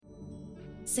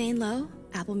Zane Lowe,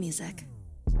 Apple Music.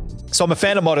 So I'm a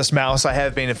fan of Modest Mouse. I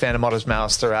have been a fan of Modest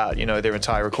Mouse throughout, their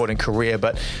entire recording career,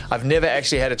 but I've never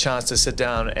actually had a chance to sit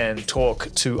down and talk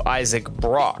to Isaac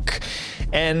Brock.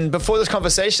 And before this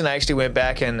conversation, I actually went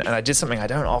back and I did something I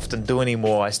don't often do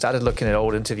anymore. I started looking at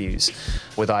old interviews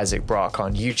with Isaac Brock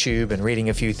on YouTube and reading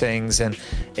a few things, and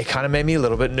it kind of made me a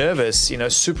little bit nervous.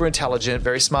 Super intelligent,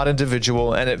 very smart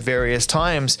individual, and at various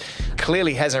times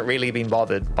clearly hasn't really been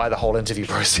bothered by the whole interview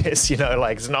process.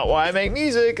 It's not why I make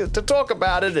music, it's to talk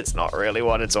about it. It's not really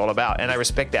what it's all about. And I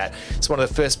respect that. It's one of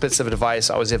the first bits of advice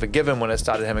I was ever given when I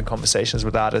started having conversations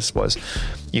with artists was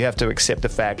you have to accept the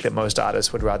fact that most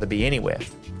artists would rather be anywhere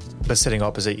but sitting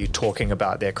opposite you talking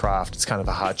about their craft. It's kind of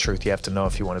a hard truth you have to know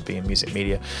if you want to be in music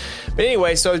media. But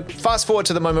anyway, so fast forward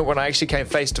to the moment when I actually came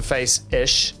face to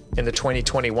face-ish in the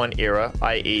 2021 era,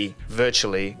 i.e.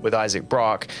 virtually with Isaac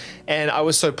Brock. And I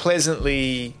was so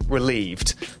pleasantly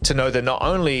relieved to know that not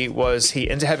only was he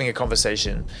into having a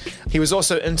conversation, he was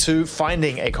also into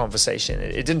finding a conversation.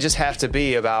 It didn't just have to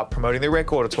be about promoting the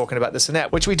record or talking about this and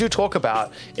that, which we do talk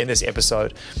about in this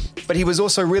episode. But he was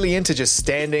also really into just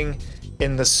standing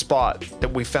in the spot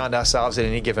that we found ourselves at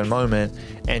any given moment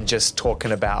and just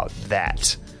talking about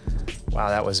that. Wow,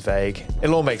 that was vague.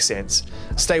 It'll all make sense.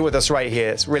 Stay with us right here.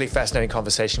 It's a really fascinating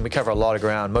conversation. We cover a lot of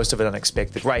ground, most of it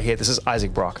unexpected. Right here, this is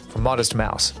Isaac Brock from Modest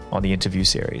Mouse on the interview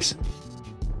series.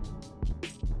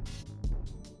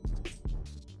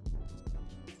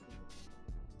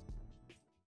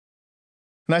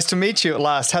 Nice to meet you at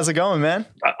last. How's it going, man?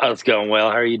 It's going well.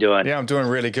 How are you doing? Yeah, I'm doing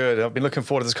really good. I've been looking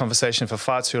forward to this conversation for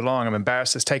far too long. I'm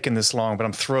embarrassed it's taken this long, but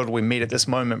I'm thrilled we meet at this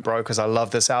moment, bro, because I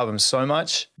love this album so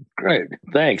much. Great.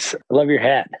 Thanks. I love your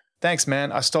hat. Thanks,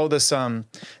 man. I stole this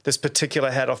this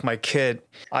particular hat off my kid.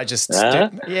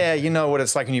 Yeah, you know what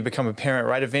it's like when you become a parent,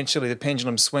 right? Eventually the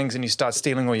pendulum swings and you start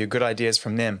stealing all your good ideas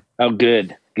from them. Oh,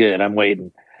 good. Good. I'm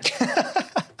waiting.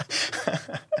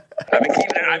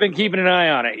 I've been keeping an eye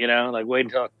on it,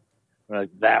 waiting until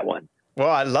that one. Well,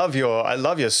 I love your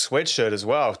sweatshirt as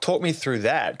well. Talk me through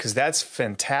that because that's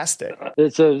fantastic.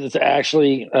 It's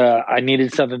actually I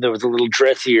needed something that was a little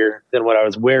dressier than what I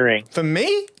was wearing. For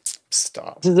me?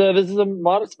 Stop. This is a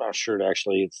Modest Mouse shirt.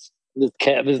 Actually, it's this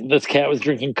cat was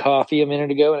drinking coffee a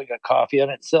minute ago and it got coffee on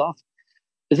itself.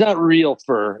 It's not real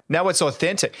fur. Now it's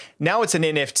authentic. Now it's an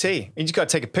NFT. You just got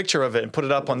to take a picture of it and put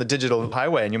it up on the digital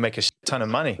highway, and you'll make a ton of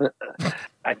money.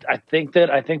 I think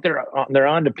they're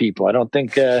on to people. I don't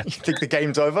think. You think the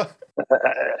game's over?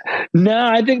 No,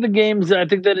 I think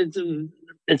that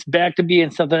it's back to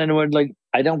being something.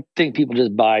 I don't think people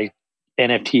just buy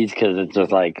NFTs because it's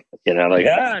just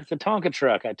it's a Tonka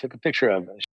truck I took a picture of.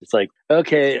 It's like,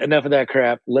 okay, enough of that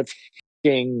crap. Let's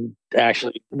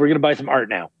actually, we're going to buy some art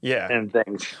now. Yeah. And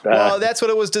things. Well, that's what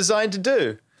it was designed to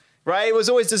do, right? It was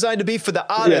always designed to be for the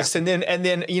artist. Yeah. And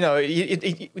then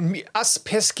us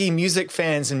pesky music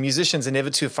fans and musicians are never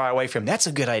too far away from, that's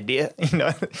a good idea.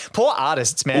 Poor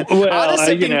artists, man. Well, artists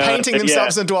have been painting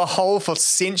themselves into a hole for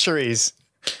centuries.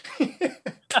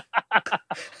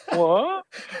 What?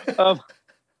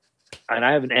 And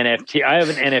I have an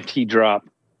NFT drop.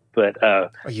 But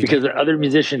because other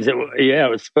musicians, it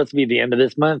was supposed to be the end of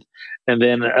this month, and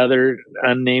then other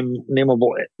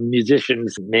unnameable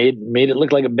musicians made it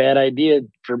look like a bad idea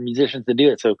for musicians to do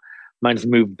it. So mine's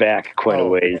moved back quite a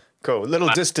ways. Cool, little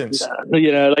distance.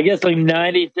 I guess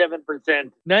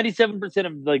 97%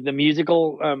 of the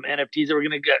musical NFTs that were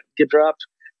going to get dropped.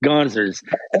 Gonzers.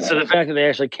 So the fact that they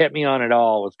actually kept me on at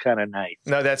all was kind of nice.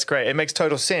 No, that's great. It makes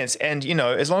total sense. And,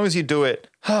 as long as you do it,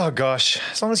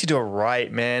 as long as you do it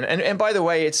right, man. And by the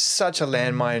way, it's such a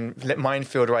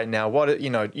minefield right now.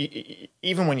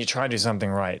 Even when you try to do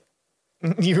something right,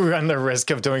 you run the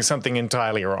risk of doing something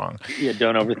entirely wrong. Yeah,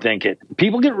 don't overthink it.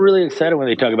 People get really excited when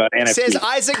they talk about NFTs. Says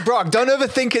Isaac Brock. Don't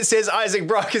overthink it, says Isaac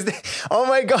Brock. Oh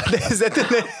my God, is that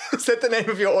the name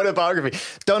of your autobiography?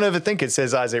 Don't overthink it,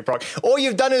 says Isaac Brock. All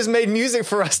you've done is made music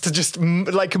for us to just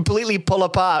completely pull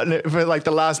apart for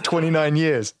the last 29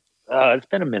 years. It's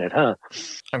been a minute, huh?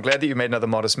 I'm glad that you made another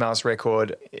Modest Mouse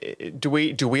record. Do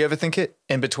we overthink it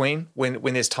in between when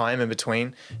there's time in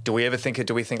between? Do we ever think it?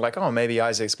 Do we think maybe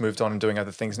Isaac's moved on and doing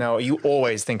other things now? Are you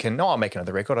always thinking, no, I'll make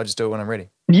another record. I'll just do it when I'm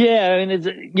ready? Yeah, I mean,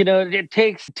 it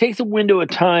takes a window of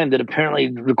time that apparently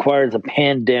requires a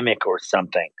pandemic or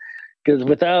something. Because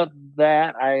without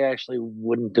that, I actually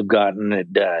wouldn't have gotten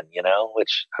it done.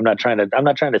 Which I'm not trying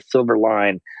to silver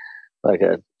line like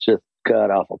a just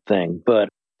god awful thing, but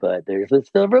there's a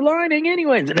silver lining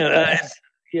anyways.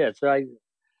 So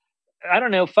I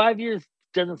don't know. 5 years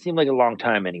doesn't seem like a long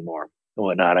time anymore.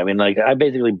 whatnot. I mean, like, I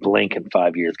basically blink and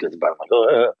 5 years goes by. I'm like,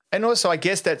 oh. And also, I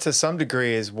guess that to some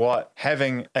degree is what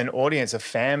having an audience, a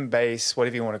fan base,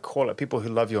 whatever you want to call it, people who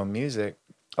love your music,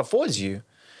 affords you.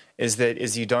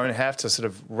 Is you don't have to sort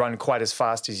of run quite as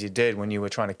fast as you did when you were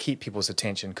trying to keep people's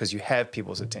attention because you have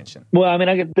people's attention. Well, I mean,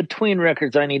 I get between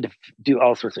records, I need to do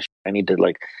all sorts of shit. I need to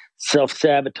like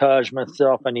self-sabotage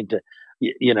myself. I need to,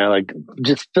 like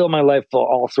just fill my life full of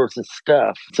all sorts of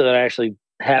stuff so that I actually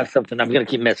have something. I'm going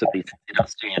to keep messing with these,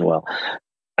 staying well.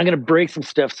 I'm going to break some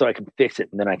stuff so I can fix it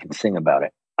and then I can sing about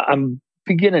it. I'm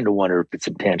beginning to wonder if it's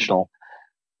intentional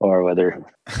or whether.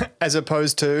 As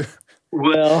opposed to.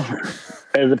 Well,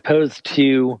 as opposed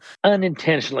to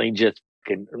unintentionally just,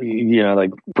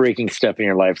 like breaking stuff in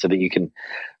your life so that you can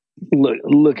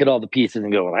look at all the pieces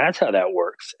and go, well, that's how that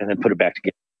works, and then put it back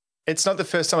together. It's not the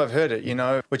first time I've heard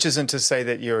it, which isn't to say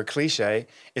that you're a cliche.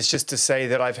 It's just to say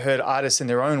that I've heard artists in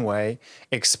their own way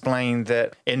explain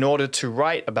that in order to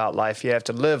write about life, you have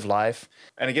to live life.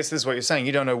 And I guess this is what you're saying.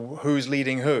 You don't know who's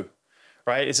leading who.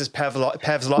 Right? Is this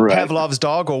Pavlov's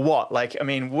dog or what? Like, I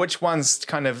mean, which one's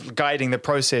kind of guiding the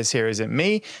process here? Is it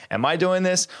me? Am I doing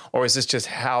this? Or is this just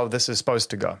how this is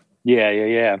supposed to go?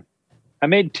 Yeah. I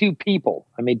made two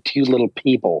little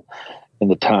people in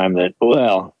the time that,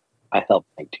 I helped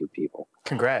make two people.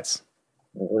 Congrats.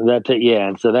 That's it. Yeah.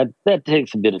 And so that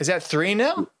takes a bit of. Is that 3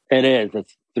 now? It is.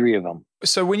 That's 3 of them.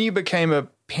 So when you became a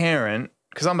parent,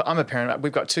 because I'm a parent.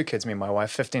 We've got 2 kids, me and my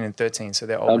wife, 15 and 13, so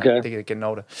they're old. Okay. They're getting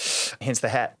older. Hence the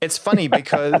hat. It's funny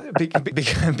because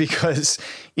because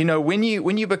when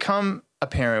you become a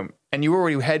parent, and you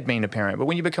already had been a parent, but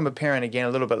when you become a parent again a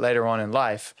little bit later on in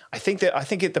life, I think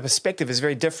the perspective is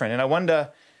very different. And I wonder,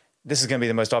 this is going to be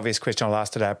the most obvious question I'll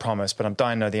ask today, I promise, but I'm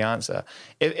dying to know the answer.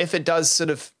 If it does sort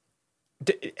of,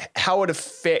 how it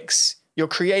affects your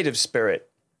creative spirit,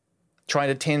 trying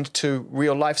to tend to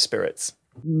real life spirits.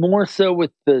 More so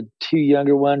with the 2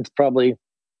 younger ones, probably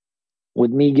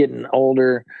with me getting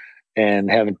older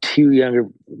and having 2 younger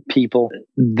people.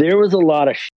 There was a lot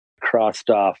of crossed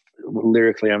off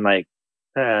lyrically. I'm like,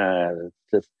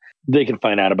 just they can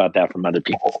find out about that from other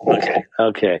people.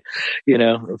 Okay.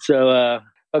 So,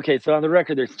 so on the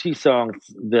record, there's 2 songs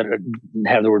that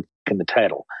have the word in the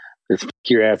title. There's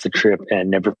Your Acid Trip and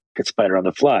Never Get Spider on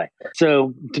the Fly.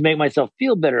 So to make myself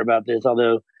feel better about this,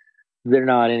 although they're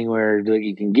not anywhere that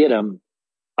you can get them,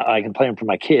 I can play them for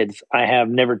my kids. I have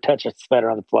never touched a spider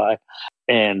on the fly.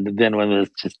 And then when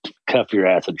it's just Cuff Your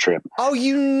Acid Trip. Oh,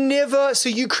 so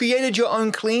you created your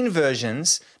own clean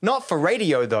versions, not for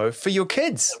radio though, for your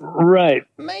kids. Right.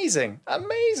 Amazing.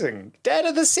 Dad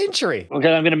of the century.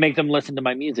 Okay, I'm going to make them listen to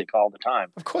my music all the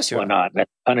time. Of course you are. Why not?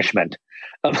 That's punishment.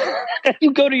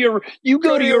 You go to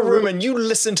your room and you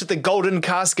listen to the Golden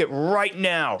Casket right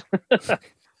now.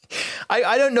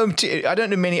 I don't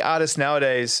know many artists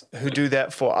nowadays who do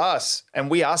that for us, and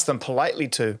we ask them politely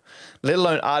to, let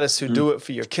alone artists who do it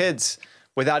for your kids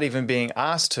without even being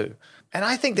asked to. And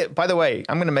I think that, by the way,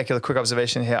 I'm going to make a quick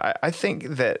observation here. I think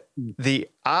that the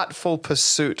artful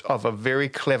pursuit of a very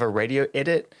clever radio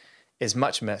edit is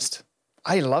much missed.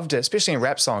 I loved it, especially in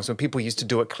rap songs when people used to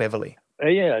do it cleverly.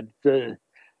 Yeah,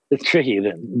 it's tricky.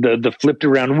 The flipped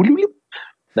around,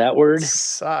 that word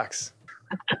sucks.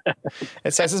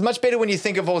 It's much better when you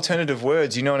think of alternative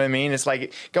words. You know what I mean? It's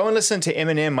like, go and listen to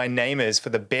Eminem, My Name Is, for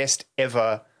the best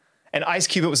ever. And Ice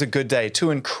Cube, It Was a Good Day.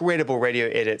 2 incredible radio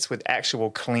edits with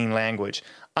actual clean language.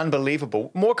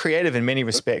 Unbelievable. More creative in many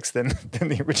respects than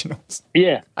the originals.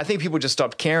 Yeah. I think people just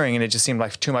stopped caring and it just seemed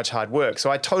like too much hard work. So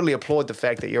I totally applaud the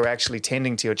fact that you're actually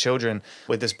tending to your children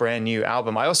with this brand new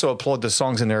album. I also applaud the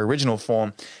songs in their original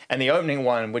form. And the opening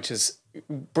one, which is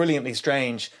brilliantly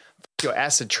strange, Your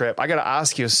Acid Trip. I got to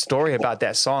ask you a story about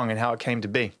that song and how it came to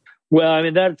be. Well, I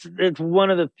mean, it's one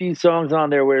of the few songs on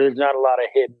there where there's not a lot of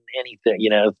hidden anything.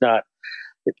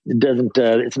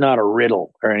 It's not a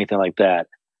riddle or anything like that.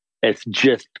 It's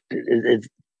just, it's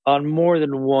on more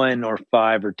than 1 or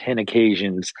 5 or 10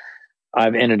 occasions,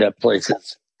 I've ended up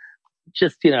places.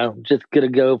 Just gonna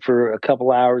go for a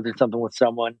couple hours or something with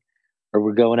someone, or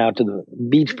we're going out to the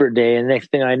beach for a day, and the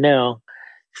next thing I know,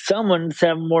 someone's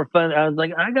having more fun. I was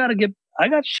like, I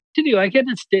got shit to do. I can't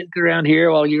just stick around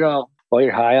here while you're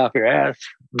high off your ass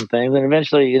and things. And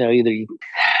eventually, either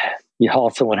you haul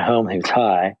someone home who's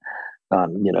high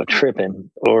on,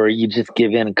 tripping, or you just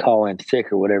give in and call in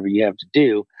sick or whatever you have to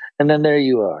do. And then there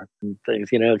you are, and things,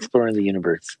 exploring the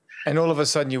universe. And all of a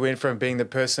sudden you went from being the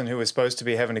person who was supposed to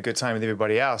be having a good time with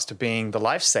everybody else to being the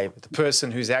lifesaver, the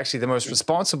person who's actually the most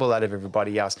responsible out of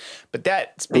everybody else. But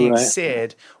that being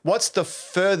said, what's the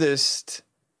furthest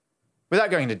without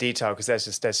going into detail, because that's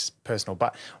just personal,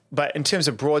 but in terms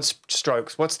of broad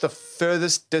strokes, what's the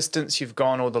furthest distance you've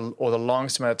gone, or the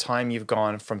longest amount of time you've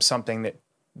gone from something that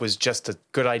was just a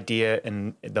good idea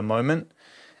in the moment,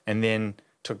 and then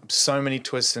took so many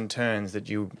twists and turns that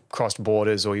you crossed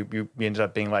borders, or you ended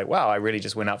up being like, wow, I really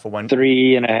just went out for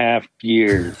 3.5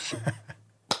 years.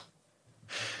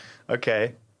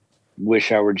 Okay.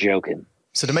 Wish I were joking.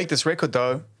 So to make this record,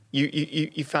 though,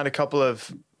 you found a couple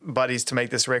of buddies to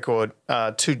make this record,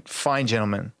 two fine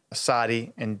gentlemen,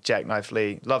 Sadi and Jackknife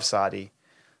Lee. Love Sadi.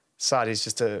 Sadi's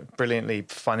just a brilliantly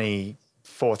funny,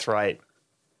 forthright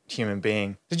human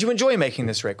being. Did you enjoy making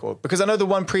this record? Because I know the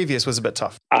one previous was a bit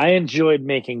tough. I enjoyed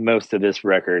making most of this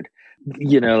record.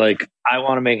 Like, I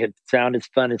want to make it sound as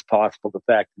fun as possible. The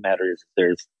fact of the matter is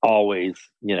there's always,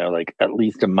 like at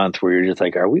least a month where you're just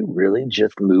like, are we really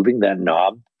just moving that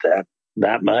knob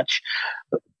that much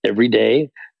every day?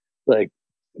 Like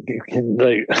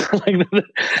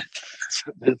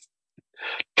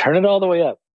turn it all the way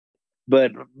up.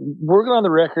 But working on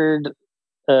the record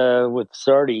with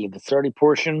Sardi, the Sardi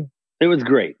portion, it was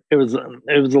great. It was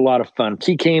a lot of fun.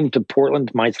 He came to Portland,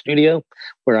 to my studio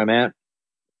where I'm at,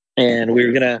 and we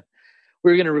were gonna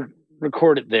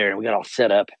record it there. And we got all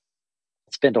set up.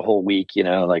 Spent a whole week,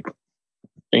 like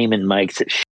aiming mics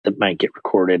at shit that might get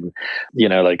recorded.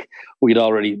 Like we'd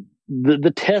already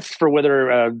the test for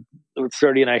whether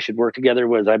Sardi and I should work together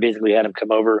was I basically had him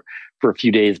come over for a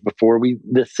few days before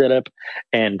this setup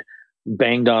and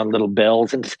banged on little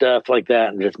bells and stuff like that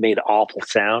and just made awful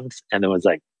sounds. And it was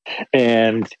like,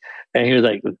 and he was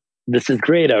like, this is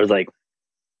great. I was like,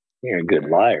 you're a good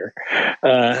liar.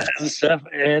 And stuff.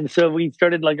 And so we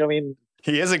started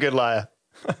he is a good liar.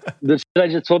 The shit I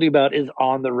just told you about is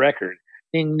on the record.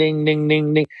 Ding, ding, ding,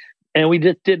 ding, ding. And we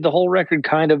just did the whole record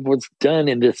kind of was done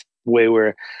in this way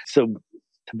so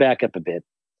to back up a bit,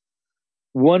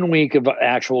 1 week of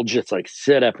actual just like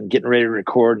set up and getting ready to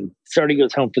record, and Sardi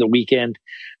goes home for the weekend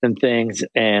and things,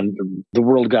 and the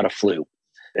world got a flu.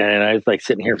 And I was like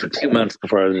sitting here for 2 months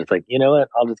before I was just like, you know what?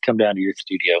 I'll just come down to your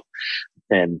studio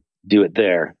and do it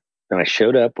there. And I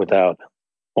showed up without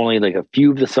only like a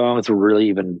few of the songs were really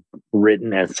even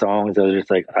written as songs. I was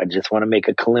just like, I just want to make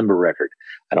a kalimba record.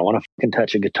 I don't want to fucking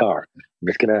touch a guitar. I'm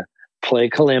just going to play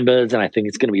kalimbas, and I think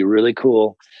it's going to be really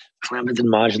cool. Kalimbas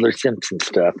and modular synths and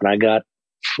stuff. And I got,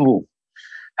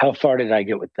 how far did I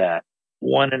get with that?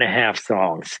 1.5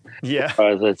 songs. Yeah.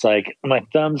 It's like my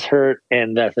thumbs hurt,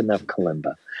 and that's enough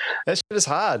kalimba. That shit is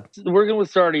hard. Working with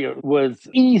Sardi was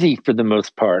easy for the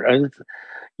most part.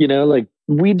 Like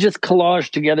we just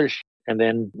collaged together, and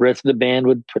then the rest of the band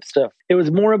would put stuff. It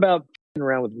was more about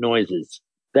around with noises.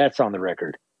 That's on the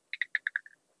record.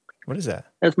 What is that?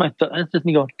 That's that's just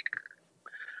me going.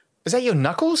 Is that your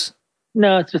knuckles?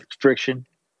 No, it's just friction.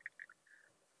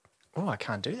 Oh, I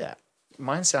can't do that.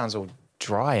 Mine sounds all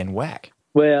dry and whack.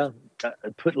 Well, I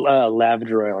put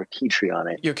lavender oil or tea tree on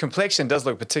it. Your complexion does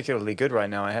look particularly good right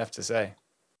now, I have to say.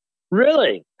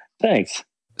 Really? Thanks.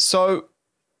 So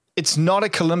it's not a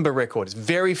kalimba record. It's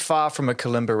very far from a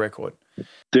kalimba record.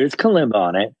 There's kalimba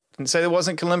on it. Didn't say there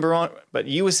wasn't kalimba on it, but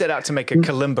you were set out to make a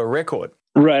kalimba record.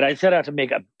 Right. I set out to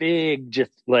make a big,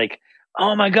 just like,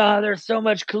 oh my God, there's so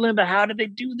much kalimba. How did they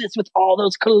do this with all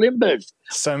those kalimbas?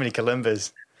 So many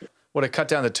kalimbas. Would have cut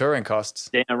down the touring costs.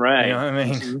 Damn right. You know what I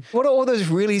mean? Mm-hmm. What are all those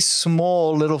really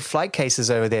small little flight cases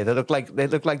over there? They look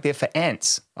like they're for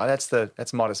ants. Oh,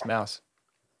 that's Modest Mouse.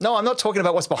 No, I'm not talking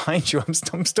about what's behind you. I'm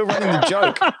still running the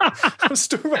joke. I'm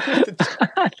still running the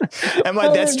joke. Am I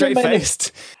that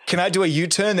straight-faced? Can I do a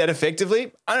U-turn that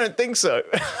effectively? I don't think so.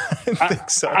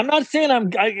 I'm not saying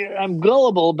I'm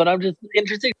gullible, but I'm just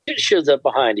interesting shit shows up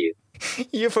behind you.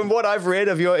 From what I've read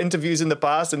of your interviews in the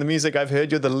past and the music I've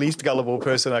heard, you're the least gullible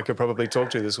person I could probably talk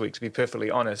to this week, to be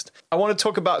perfectly honest. I want to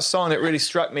talk about a song that really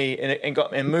struck me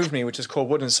and moved me, which is called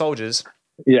Wooden Soldiers.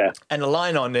 Yeah. And a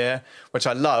line on there, which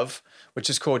I love, which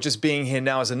is called Just Being Here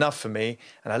Now Is Enough For Me.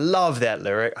 And I love that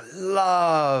lyric. I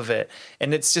love it.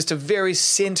 And it's just a very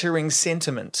centering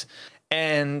sentiment.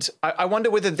 And I wonder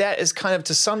whether that is kind of,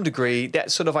 to some degree,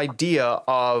 that sort of idea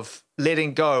of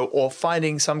letting go or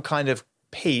finding some kind of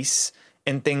peace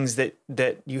in things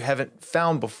that you haven't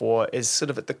found before is sort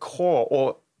of at the core,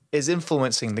 or is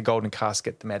influencing the Golden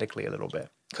Casket thematically a little bit.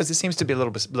 Because there seems to be a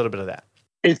little bit of that.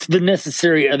 It's the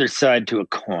necessary other side to a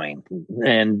coin.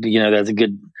 And,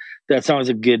 that song is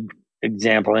a good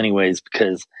example anyways,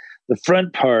 because the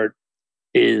front part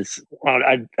is,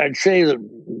 I'd say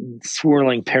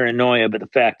swirling paranoia, but the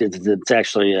fact is it's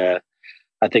actually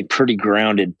I think pretty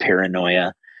grounded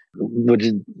paranoia, which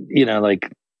is,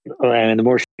 and the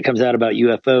more shit comes out about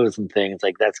UFOs and things,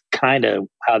 like that's kind of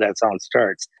how that song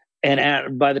starts.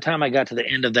 And by the time I got to the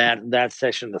end of that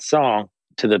section of the song,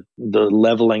 to the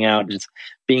leveling out, just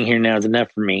being here now is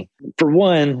enough for me. For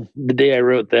one, the day I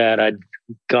wrote that, I'd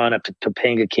gone up to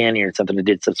Topanga Canyon or something and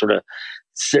did some sort of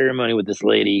ceremony with this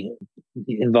lady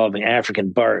involving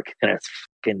African bark, and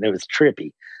it was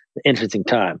trippy, interesting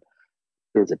time.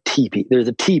 There's a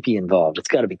teepee involved. It's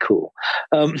got to be cool.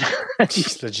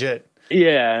 It's legit.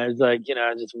 Yeah, it's like,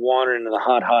 I was just wandering in the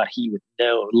hot heat with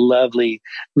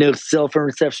no cell phone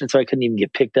reception, so I couldn't even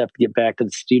get picked up to get back to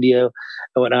the studio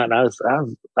and whatnot. And I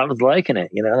was liking it,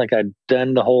 like I'd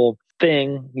done the whole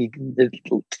thing.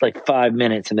 It's like 5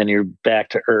 minutes, and then you're back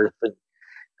to earth. And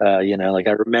like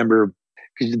I remember,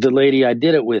 because the lady I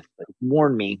did it with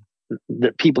warned me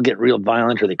that people get real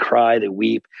violent, or they cry, they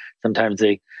weep. Sometimes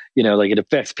they, like it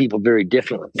affects people very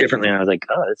differently. And I was like,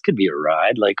 oh, this could be a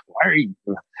ride. Like,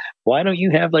 why don't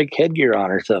you have like headgear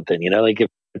on or something? Like if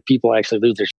people actually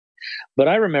lose their shit. But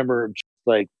I remember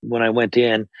like when I went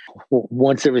in,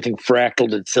 once everything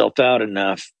fractaled itself out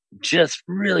enough, just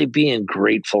really being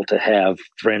grateful to have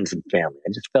friends and family.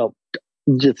 I just felt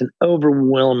just an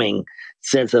overwhelming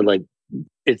sense of like,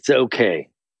 it's okay.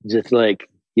 Just like,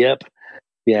 yep.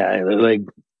 Yeah, like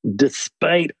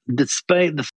despite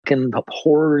the fucking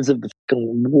horrors of the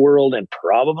fucking world and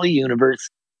probably universe,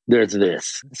 there's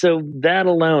this. So that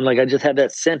alone, like I just had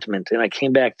that sentiment, and I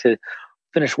came back to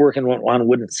finish working on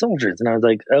Wooden Soldiers, and I was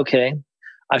like, okay,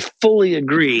 I fully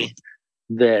agree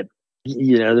that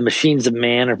the machines of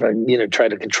man, or try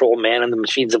to control man, and the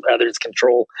machines of others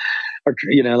control, or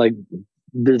like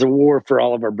there's a war for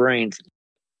all of our brains.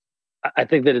 I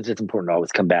think that it's just important to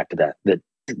always come back to that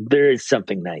there is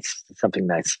something nice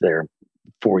there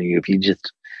for you if you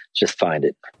just find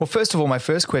it. Well, first of all, my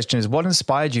first question is, what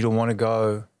inspired you to want to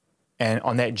go and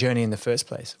on that journey in the first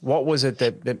place? What was it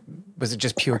that was it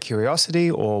just pure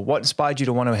curiosity, or what inspired you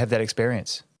to want to have that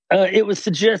experience? It was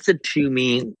suggested to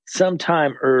me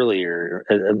sometime earlier,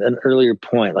 at an earlier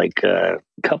point, like a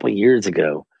couple of years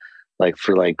ago, like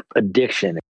for like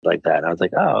addiction, like that. And I was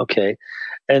like, oh, okay.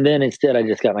 And then instead I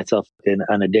just got myself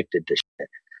unaddicted to shit.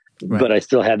 Right. But I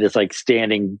still had this like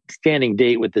standing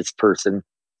date with this person.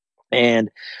 And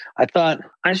I thought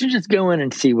I should just go in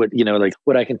and see what, like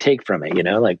what I can take from it,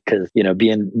 like, cause,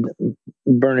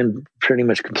 burning pretty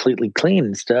much completely clean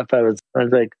and stuff. I was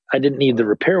like, I didn't need the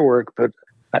repair work, but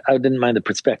I didn't mind the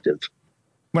perspective.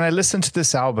 When I listen to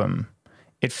this album,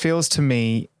 it feels to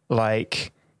me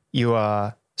like you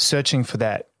are searching for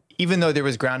that, even though there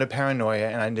is grounded paranoia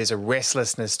and there's a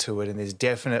restlessness to it. And there's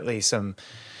definitely some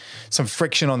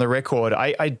friction on the record.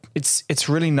 It's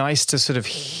really nice to sort of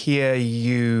hear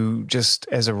you just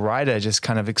as a writer, just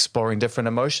kind of exploring different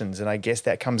emotions. And I guess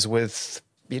that comes with,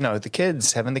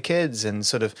 having the kids and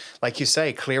sort of, like you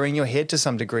say, clearing your head to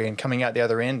some degree and coming out the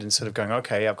other end and sort of going,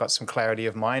 okay, I've got some clarity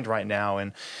of mind right now.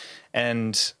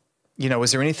 And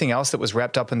was there anything else that was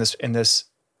wrapped up in this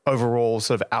overall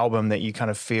sort of album that you kind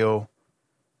of feel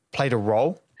played a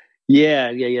role?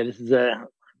 Yeah.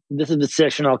 This is the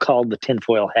session I'll call the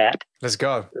tinfoil hat. Let's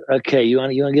go. Okay, you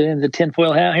want to get into the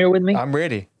tinfoil hat here with me? I'm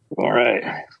ready. All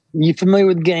right. You familiar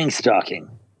with gang stalking?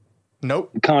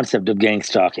 Nope. The concept of gang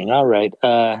stalking. All right.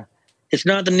 It's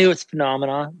not the newest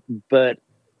phenomenon, but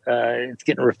it's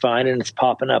getting refined and it's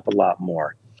popping up a lot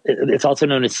more. It's also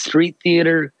known as street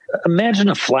theater. Imagine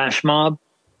a flash mob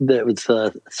that was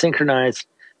synchronized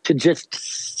to just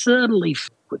subtly f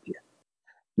with you,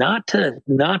 not to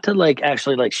like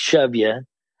actually like shove you.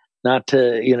 Not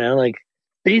to, like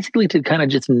basically to kind of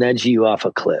just nudge you off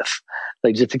a cliff,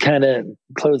 like just to kind of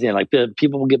close in, like the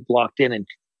people will get blocked in and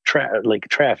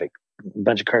traffic. A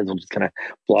bunch of cars will just kind of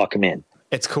block them in.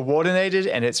 It's coordinated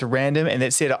and it's random and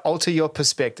it's there to alter your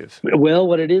perspective. Well,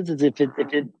 what it is if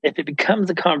it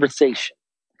becomes a conversation,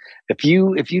 if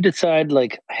you decide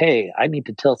like, hey, I need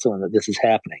to tell someone that this is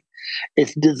happening,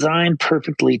 it's designed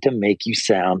perfectly to make you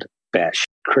sound batshit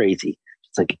crazy.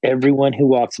 It's like everyone who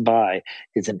walks by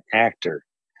is an actor.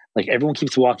 Like everyone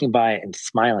keeps walking by and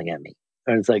smiling at me.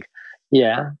 And it's like,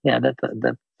 yeah,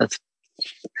 that's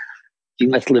you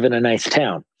must live in a nice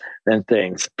town and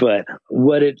things. But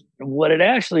what it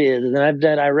actually is, and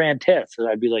I ran tests, and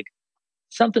I'd be like,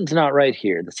 something's not right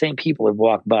here. The same people have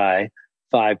walked by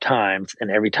 5 times, and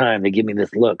every time they give me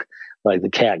this look, like the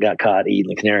cat got caught eating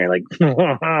the canary, like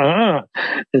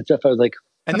and stuff. I was like,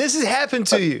 and this has happened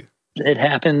to you. It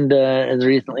happened as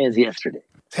recently as yesterday.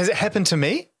 Has it happened to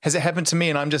me? Has it happened to me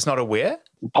and I'm just not aware?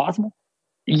 Possible.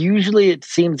 Usually it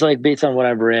seems like, based on what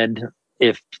I've read,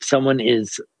 if someone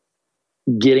is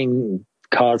getting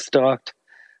cause stalked,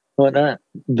 whatnot,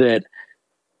 that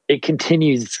it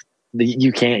continues.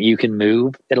 You can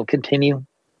move. It'll continue.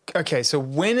 Okay, so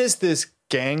when is this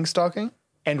gang stalking?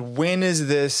 And when is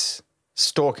this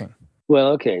stalking?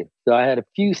 Well, okay. So I had a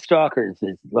few stalkers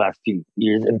these last few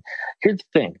years. And here's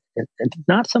the thing. It's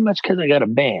not so much because I got a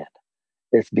band.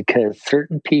 It's because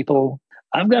certain people,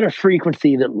 I've got a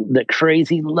frequency that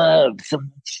crazy loves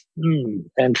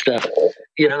and stuff.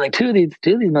 You know, like two of these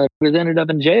motherfuckers ended up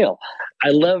in jail. I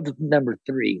loved number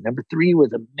 3. Number 3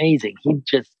 was amazing. He'd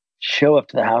just show up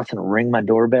to the house and ring my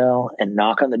doorbell and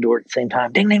knock on the door at the same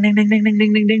time. Ding, ding, ding, ding, ding, ding,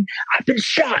 ding, ding, ding. I've been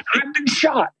shot.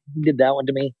 He did that one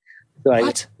to me. So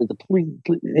What? And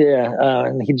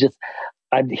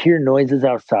I'd hear noises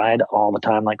outside all the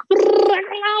time, like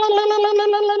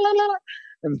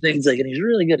and things like, and he's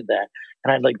really good at that.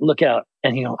 And I'd like look out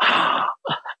and he'd go,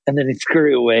 and then he'd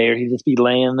scurry away, or he'd just be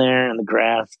laying there in the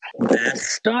grass.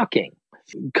 That's stalking.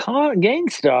 Gang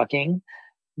stalking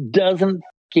doesn't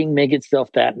make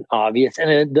itself that obvious, and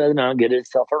it does not get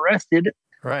itself arrested.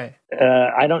 Right.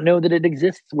 I don't know that it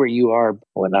exists where you are,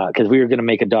 or not, because we were going to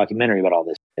make a documentary about all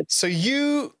this. So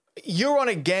you're on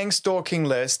a gang stalking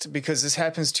list because this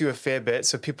happens to you a fair bit.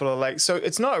 So people are like, so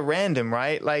it's not random,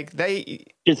 right? Like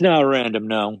it's not random.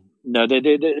 No,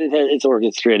 it's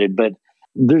orchestrated, but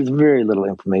there's very little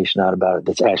information out about it.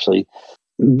 That's actually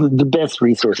the best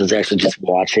resource is actually just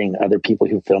watching other people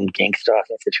who filmed gang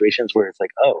stalking situations where it's like,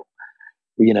 oh,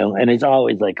 you know, and it's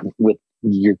always like with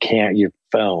your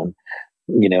phone,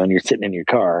 you know, and you're sitting in your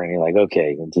car and you're like,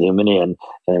 okay, zooming in,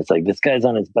 and it's like, this guy's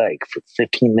on his bike for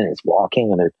 15 minutes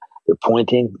walking, and they're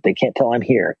pointing. They can't tell I'm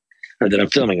here or that I'm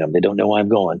filming them. They don't know why I'm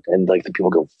going. And like the people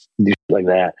go do like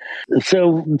that.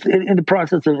 So in the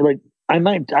process of like, I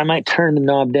might turn the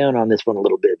knob down on this one a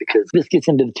little bit, because this gets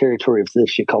into the territory of this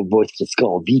shit called voice to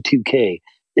skull. V2K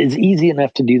is easy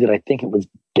enough to do that I think it was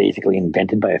basically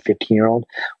invented by a 15-year-old,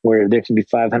 where there can be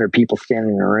 500 people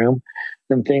standing in a room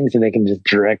and things, and they can just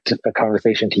direct a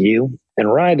conversation to you.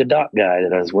 And Ryan, the doc guy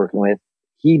that I was working with,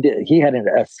 he had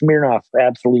a Smirnoff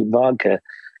Absolute Vodka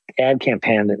ad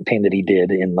campaign that he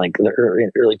did in like the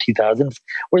early 2000s,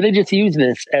 where they just used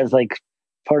this as like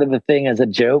part of the thing as a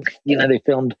joke. You know, they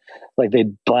filmed like they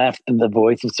blasted the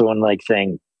voice of someone like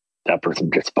saying, that person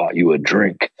just bought you a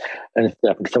drink and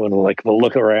stuff, and someone will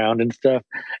look around and stuff.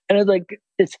 And it's like,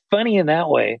 it's funny in that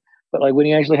way, but like when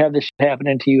you actually have this shit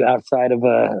happening to you outside of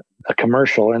a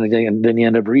commercial, and then you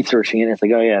end up researching it, it's like,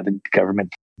 oh yeah, the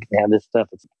government can have this stuff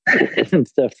and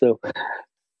stuff. So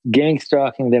gang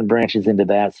stalking then branches into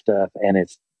that stuff, and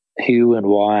it's who and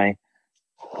why.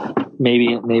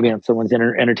 Maybe I'm someone's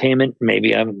entertainment.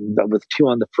 Maybe I was too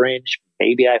on the fringe.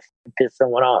 Maybe I pissed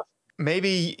someone off.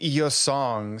 Maybe your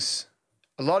songs,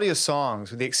 a lot of your songs,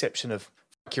 with the exception of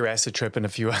Fuck Your Acid Trip and a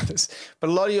few others, but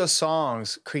a lot of your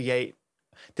songs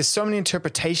there's so many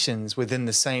interpretations within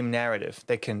the same narrative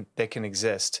that can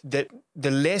exist, that the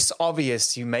less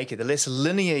obvious you make it, the less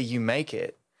linear you make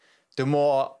it, the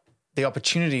more the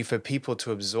opportunity for people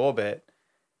to absorb it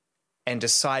and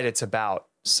decide it's about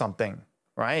something,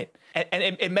 right?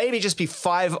 And it maybe just be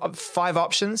five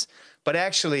options, but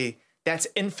actually that's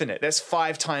infinite. That's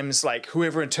 5 times like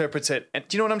whoever interprets it. And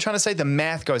do you know what I'm trying to say? The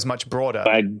math goes much broader.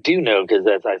 I do know, because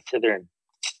as I sit there and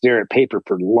stare at paper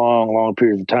for long, long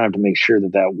periods of time to make sure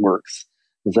that works.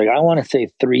 It's like, I want to say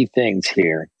 3 things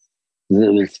here.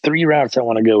 There's 3 routes I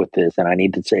want to go with this, and I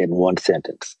need to say it in one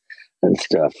sentence and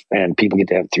stuff. And people get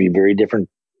to have 3 very different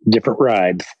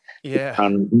rides. Yeah.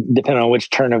 Depending on which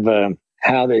turn of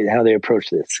how they approach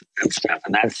this and stuff.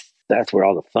 And that's where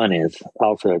all the fun is.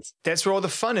 Also, that's where all the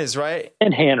fun is, right?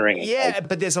 And hand wringing. Yeah,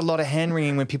 but there's a lot of hand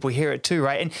wringing when people hear it too,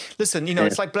 right? And listen, you know,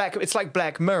 it's like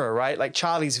Black Mirror, right? Like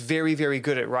Charlie's very, very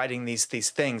good at writing these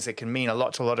things that can mean a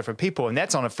lot to a lot of different people, and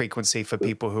that's on a frequency for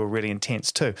people who are really intense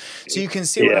too. So you can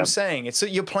see what I'm saying.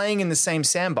 You're playing in the same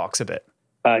sandbox a bit.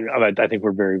 I think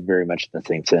we're very, very much in the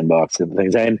same sandbox of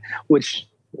things, and which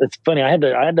it's funny. I had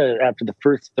to after the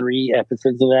first 3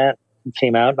 episodes of that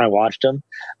came out and I watched them,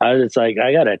 I was like,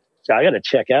 I gotta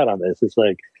check out on this. It's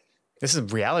like, this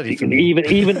is reality for me.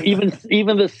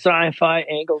 Even the sci-fi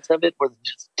angles of it was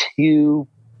just too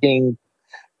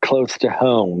close to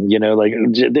home. You know, like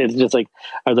it's just like,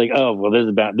 I was like, oh well,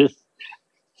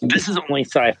 this is only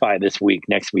sci-fi this week.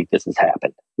 Next week this has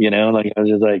happened. You know, like I was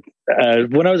just like,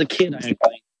 when I was a kid, I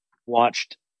actually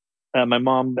watched. My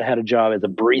mom had a job as a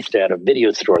barista at a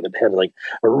video store that had like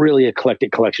a really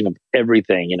eclectic collection of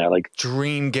everything, you know, like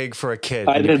dream gig for a kid.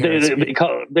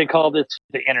 They call this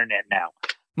the internet now.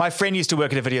 My friend used to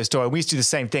work at a video store. We used to do the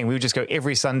same thing. We would just go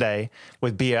every Sunday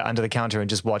with beer under the counter and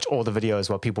just watch all the videos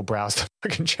while people browsed the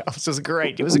freaking shelves. It was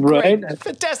great. It was a great,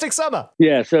 fantastic summer.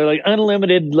 Yeah. So like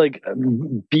unlimited, like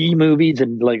B movies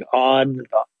and like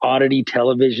oddity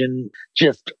television.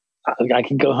 Just, I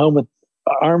could go home with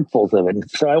armfuls of it.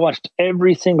 So I watched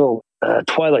every single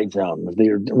Twilight Zone,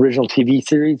 the original TV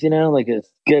series, like it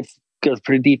goes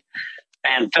pretty deep,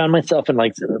 and found myself in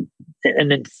like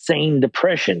an insane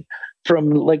depression from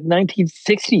like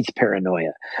 1960s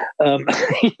paranoia.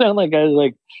 Like I was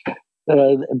like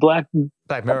Black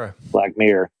Mirror. Black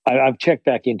Mirror. I've checked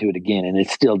back into it again, and it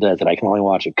still does it. I can only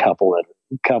watch a couple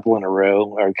in a row,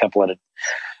 or a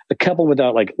couple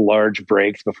without like large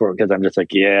breaks before, because I'm just like,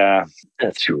 yeah,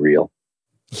 that's too real.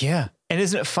 Yeah. And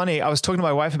isn't it funny? I was talking to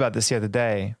my wife about this the other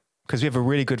day, because we have a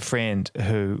really good friend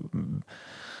who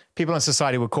people in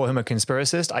society would call him a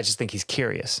conspiracist. I just think he's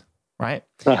curious, right?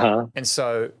 Uh-huh. And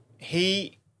so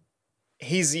he's,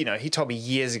 he told me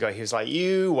years ago, he was like,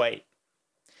 you wait.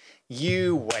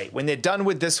 When they're done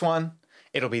with this one,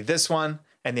 it'll be this one,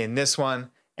 and then this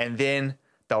one, and then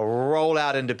they'll roll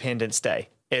out Independence Day.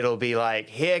 It'll be like,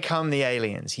 here come the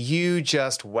aliens. You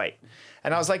just wait.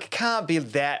 And I was like, it can't be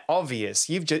that obvious.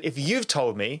 If you've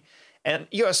told me, and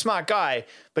you're a smart guy,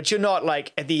 but you're not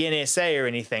like at the NSA or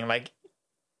anything. Like,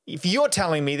 if you're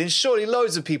telling me, then surely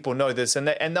loads of people know this, and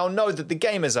they'll know that the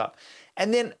game is up.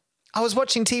 And then I was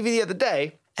watching TV the other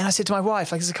day, and I said to my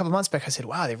wife, like this is a couple of months back, I said,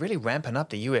 wow, they're really ramping up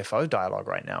the UFO dialogue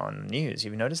right now on the news.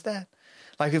 Have you noticed that?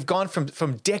 Like, we've gone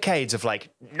from decades of like,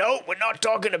 no, we're not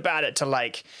talking about it, to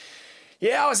like,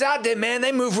 yeah, I was out there, man.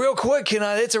 They move real quick, and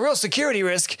it's a real security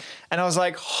risk. And I was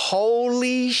like,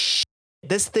 holy shit,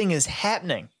 this thing is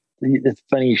happening. It's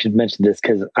funny you should mention this,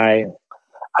 because I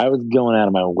was going out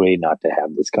of my way not to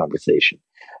have this conversation.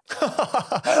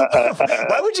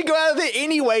 Why would you go out of there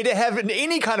anyway to have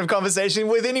any kind of conversation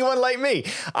with anyone like me?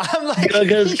 I'm like,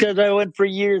 because I went for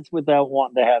years without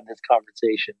wanting to have this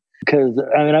conversation. Because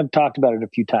I've talked about it a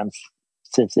few times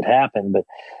since it happened, but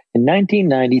in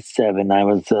 1997, I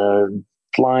was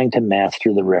flying to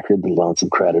master the record, The Lonesome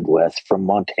Crowded West, from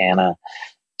Montana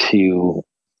to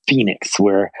Phoenix,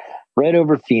 where right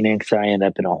over Phoenix, I end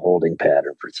up in a holding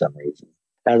pattern for some reason.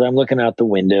 As I'm looking out the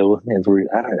window,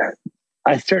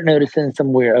 I start noticing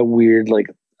a weird, like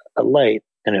a light,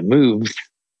 and it moves,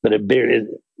 but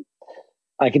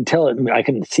I can tell it, I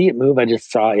couldn't see it move. I just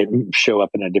saw it show up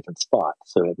in a different spot.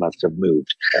 So it must have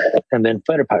moved. And then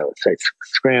fighter pilots start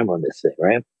scrambling this thing,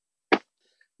 right?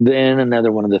 Then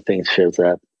another one of the things shows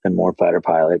up, and more fighter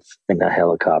pilots and a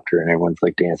helicopter, and everyone's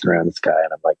like dancing around the sky.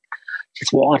 And I'm like,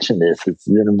 just watching this.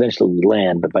 Then eventually we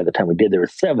land, but by the time we did, there were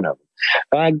 7 of them.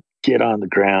 I get on the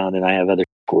ground, and I have other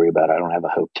to worry about. I don't have a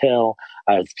hotel.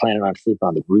 I was planning on sleeping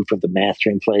on the roof of the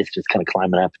mastering place, just kind of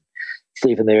climbing up,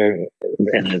 sleeping there,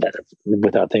 and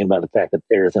without thinking about the fact that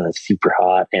Arizona is super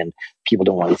hot and people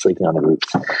don't want you sleeping on the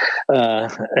roofs.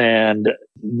 And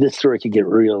this story could get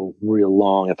real, real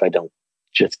long if I don't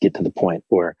just get to the point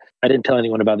where I didn't tell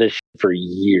anyone about this for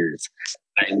years.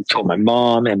 I told my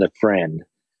mom and a friend.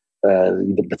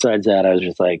 Besides that, I was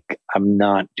just like, I'm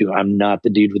not the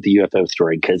dude with the UFO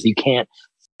story, because you can't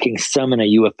summon a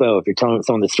UFO if you're telling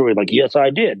someone the story like, yes,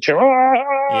 I did.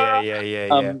 Yeah.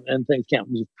 And things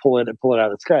can't just pull it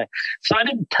out of the sky. So I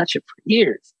didn't touch it for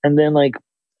years. And then like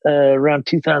around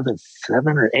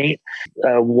 2007 or 8,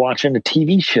 watching a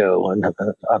TV show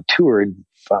on tour in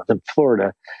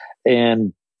Florida,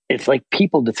 and it's like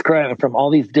people describing from all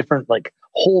these different, like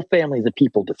whole families of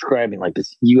people describing like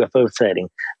this UFO sighting.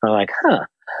 And I'm like, huh.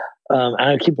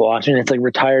 I keep watching. It's like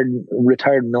retired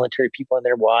military people and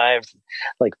their wives,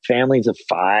 like families of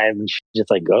 5, and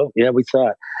just like, oh yeah, we saw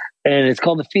it. And it's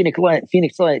called the Phoenix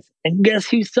Lights. And guess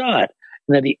who saw it?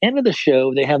 And at the end of the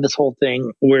show, they have this whole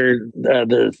thing where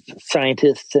the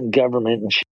scientists and government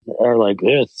and are like,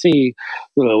 yeah, see,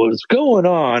 what's going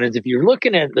on is if you're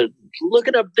looking it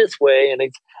up this way, and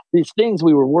it's these things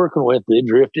we were working with, they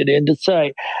drifted into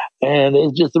sight, and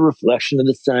it's just a reflection of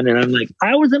the sun. And I'm like,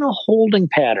 I was in a holding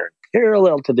pattern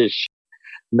parallel to this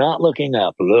not looking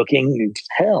up, looking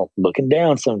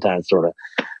down sometimes, sort of.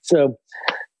 So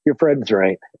your friend's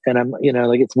right. And I'm,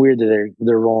 like, it's weird that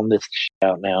they're rolling this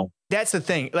out now. That's the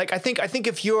thing. Like, I think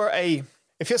if you're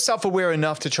self-aware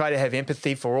enough to try to have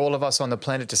empathy for all of us on the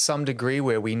planet to some degree,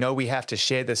 where we know we have to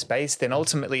share the space, then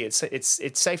ultimately it's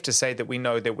safe to say that we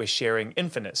know that we're sharing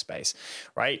infinite space,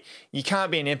 right? You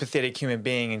can't be an empathetic human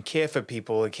being and care for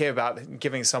people and care about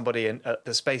giving somebody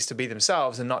the space to be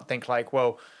themselves and not think like,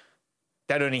 well,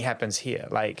 that only happens here.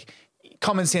 Like,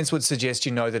 common sense would suggest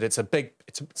that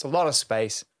it's a lot of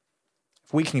space.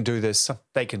 If we can do this,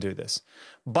 they can do this.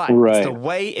 But right.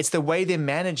 It's the way they're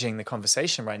managing the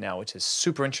conversation right now, which is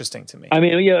super interesting to me. I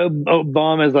mean,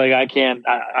 Obama's like, I can't.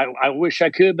 I wish I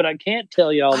could, but I can't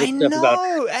tell you all this stuff about.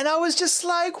 I know, and I was just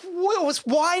like,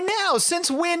 why now? Since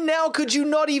when now could you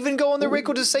not even go on the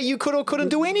record to say you could or couldn't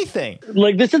do anything?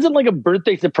 Like, this isn't like a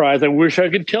birthday surprise. I wish I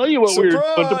could tell you what we were doing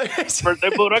for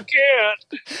birthday, but I can't.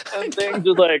 And things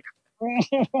are like,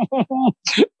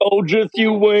 Oh, just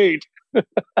you wait.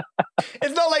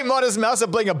 It's not like Modest Mouse are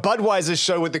playing a Budweiser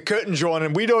show with the curtain drawn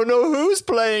and we don't know who's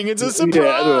playing. It's a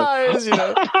surprise, you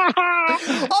know.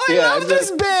 Oh, I love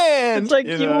this band. It's like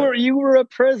you were a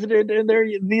president, and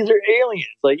these are aliens.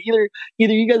 Like either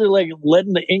you guys are like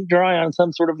letting the ink dry on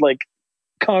some sort of like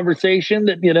conversation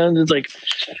that it's like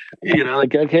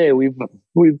like okay,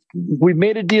 we've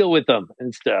made a deal with them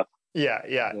and stuff. Yeah.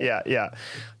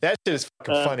 That shit is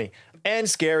fucking funny and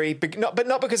scary, but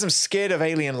not because I'm scared of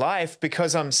alien life,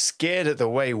 because I'm scared of the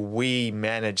way we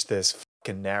manage this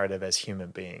fucking narrative as human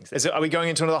beings. Are we going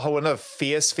into another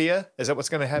fear sphere? Is that what's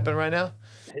going to happen right now?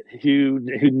 Who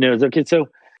knows? Okay, so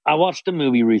I watched a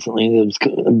movie recently that was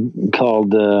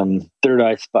called Third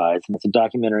Eye Spies, and it's a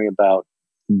documentary about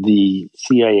the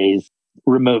CIA's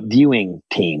remote viewing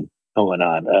team and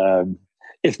whatnot.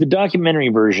 It's the documentary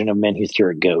version of Men Who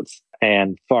Stare at Goats,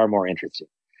 and far more interesting.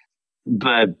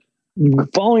 But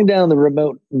falling down the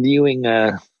remote viewing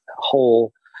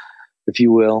hole, if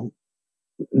you will,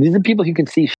 these are people who can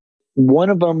see. One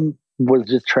of them was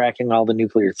just tracking all the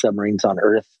nuclear submarines on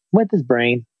Earth with his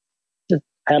brain. Just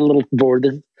had a little board.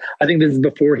 I think this is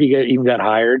before he even got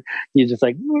hired. He's just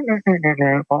like,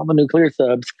 all the nuclear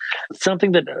subs.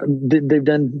 Something that they've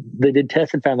done, they did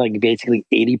tests and found like basically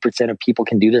 80% of people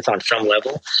can do this on some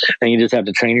level. And you just have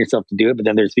to train yourself to do it. But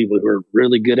then there's people who are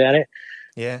really good at it.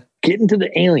 Yeah. Getting to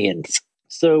the aliens.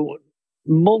 So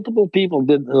multiple people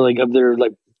did like of their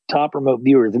like top remote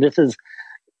viewers. And this is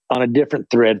on a different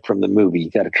thread from the movie. You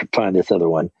got to find this other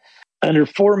one. Under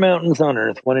 4 mountains on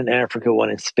Earth, one in Africa,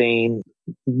 one in Spain,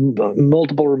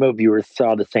 multiple remote viewers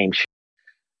saw the same shit,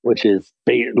 which is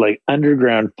like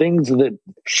underground things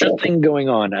something going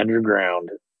on underground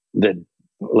that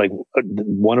like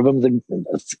one of them's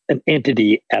an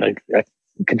entity at a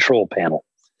control panel,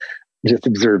 just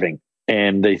observing.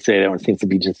 And they say that one seems to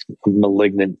be just a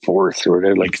malignant force, or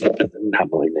they're like not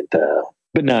malignant,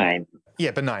 benign. Yeah,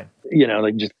 benign.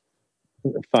 Like just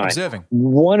fine. Observing.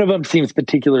 One of them seems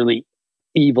particularly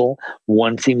evil.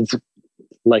 One seems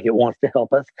like it wants to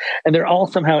help us. And they're all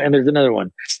somehow, and there's another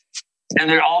one. And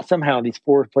they're all somehow, these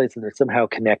 4 places are somehow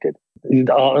connected.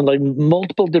 Like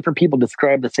multiple different people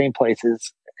describe the same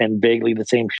places and vaguely the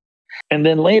same. And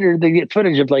then later they get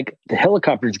footage of like the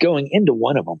helicopters going into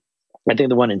one of them. I think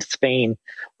the one in Spain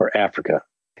or Africa.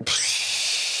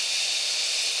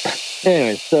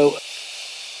 Anyway, so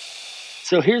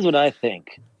here's what I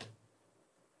think.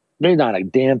 There's not a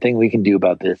damn thing we can do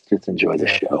about this. Just enjoy the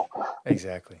show.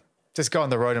 Exactly. Just go on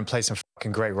the road and play some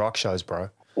fucking great rock shows, bro.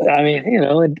 I mean,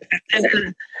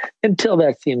 until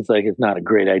that seems like it's not a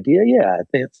great idea. Yeah, I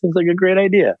think it seems like a great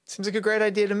idea. Seems like a great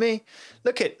idea to me.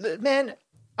 Man,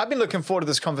 I've been looking forward to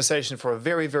this conversation for a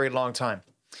very, very long time.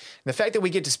 And the fact that we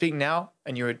get to speak now,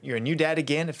 and you're a new dad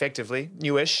again, effectively,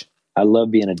 newish. I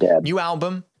love being a dad. New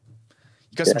album.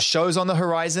 You got some shows on the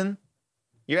horizon.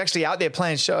 You're actually out there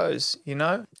playing shows,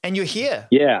 and you're here.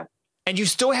 Yeah. And you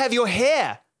still have your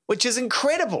hair, which is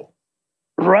incredible.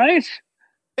 Right?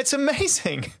 It's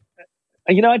amazing.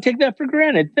 I take that for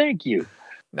granted. Thank you.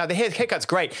 Now, the haircut's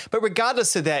great, but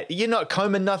regardless of that, you're not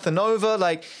combing nothing over.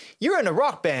 Like, you're in a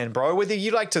rock band, bro. Whether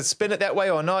you like to spin it that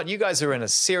way or not, you guys are in a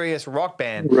serious rock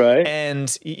band. Right.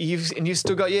 And you've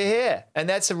still got your hair. And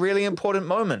that's a really important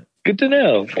moment. Good to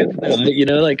know.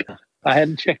 Like, I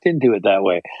hadn't checked into it that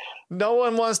way. No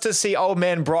one wants to see old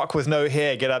man Brock with no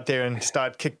hair get up there and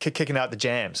start kicking out the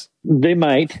jams. They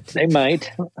might.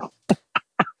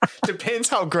 Depends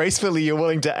how gracefully you're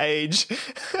willing to age.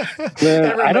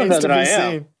 I don't know that I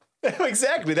am.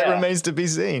 Exactly. That remains to be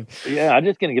seen. Yeah, I'm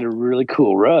just going to get a really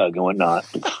cool rug and whatnot.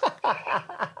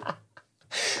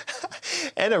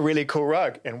 And a really cool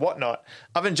rug and whatnot.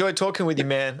 I've enjoyed talking with you,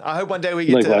 man. I hope one day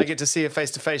I get to see you face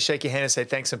to face, shake your hand and say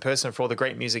thanks in person for all the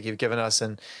great music you've given us.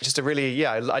 And just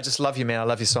I just love you, man. I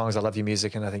love your songs. I love your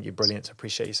music. And I think you're brilliant. I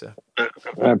appreciate you, sir. I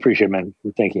appreciate it, man.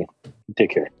 Thank you. Take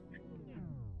care.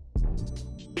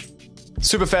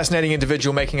 Super fascinating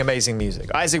individual making amazing music.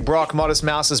 Isaac Brock, Modest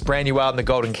Mouse's brand new album, The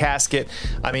Golden Casket.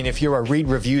 I mean, if you're a read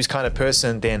reviews kind of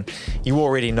person, then you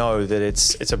already know that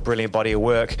it's a brilliant body of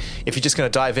work. If you're just going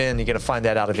to dive in, you're going to find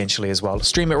that out eventually as well.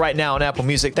 Stream it right now on Apple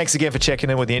Music. Thanks again for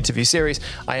checking in with the interview series.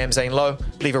 I am Zane Lowe.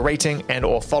 Leave a rating and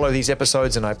or follow these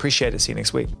episodes, and I appreciate it. See you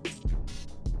next week.